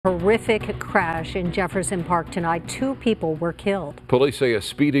Horrific crash in Jefferson Park tonight. 2 people were killed. Police say a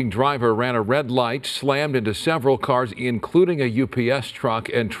speeding driver ran a red light, slammed into several cars, including a UPS truck,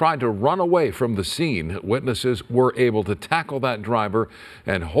 and tried to run away from the scene. Witnesses were able to tackle that driver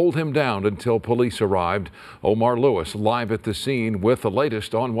and hold him down until police arrived. Omar Lewis live at the scene with the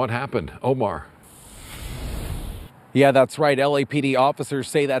latest on what happened. Omar. Yeah, that's right. LAPD officers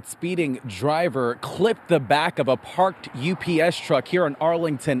say that speeding driver clipped the back of a parked UPS truck here on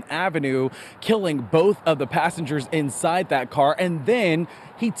Arlington Avenue, killing both of the passengers inside that car, and then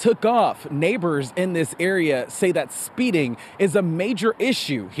he took off. Neighbors in this area say that speeding is a major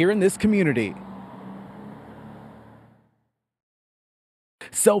issue here in this community.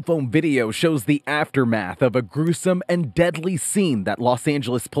 Cell phone video shows the aftermath of a gruesome and deadly scene that Los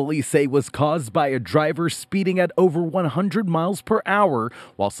Angeles police say was caused by a driver speeding at over 100 miles per hour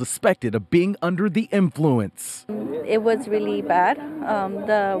while suspected of being under the influence. It was really bad.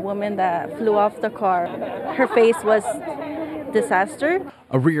 The woman that flew off the car, her face was disaster.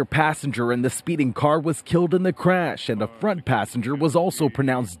 A rear passenger in the speeding car was killed in the crash, and a front passenger was also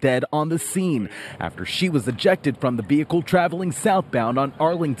pronounced dead on the scene after she was ejected from the vehicle traveling southbound on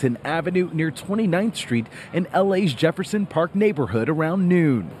Arlington Avenue near 29th Street in LA's Jefferson Park neighborhood around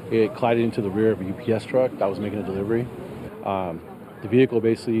noon. It collided into the rear of a UPS truck that was making a delivery. The vehicle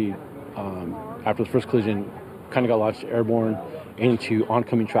basically, after the first collision, kind of got launched airborne into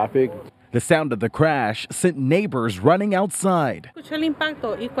oncoming traffic. The sound of the crash sent neighbors running outside. I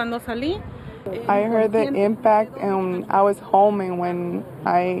heard the impact and I was home, and when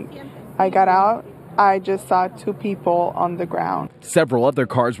I got out, I just saw 2 people on the ground. Several other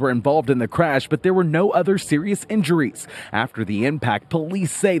cars were involved in the crash, but there were no other serious injuries. After the impact,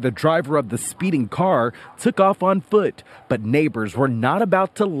 police say the driver of the speeding car took off on foot, but neighbors were not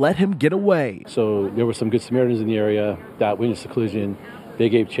about to let him get away. So there were some good Samaritans in the area that witnessed the collision. They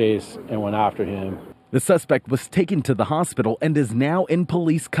gave chase and went after him. The suspect was taken to the hospital and is now in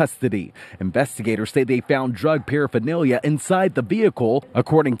police custody. Investigators say they found drug paraphernalia inside the vehicle.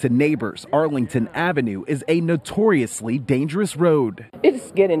 According to neighbors, Arlington Avenue is a notoriously dangerous road.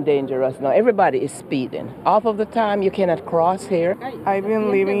 It's getting dangerous now. Everybody is speeding. Half of the time you cannot cross here. I've been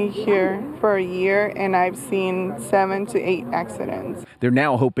living here for a year and I've seen 7 to 8 accidents. They're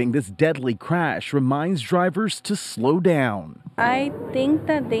now hoping this deadly crash reminds drivers to slow down. I think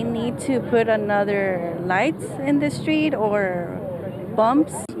that they need to put another lights in the street or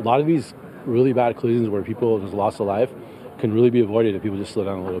bumps. A lot of these really bad collisions where people just lost a life can really be avoided if people just slow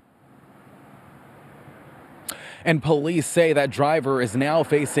down a little. And police say that driver is now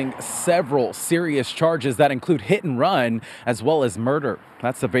facing several serious charges that include hit and run as well as murder.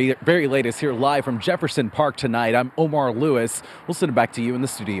 That's the very latest here live from Jefferson Park tonight. I'm Omar Lewis. We'll send it back to you in the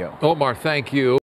studio. Omar, thank you.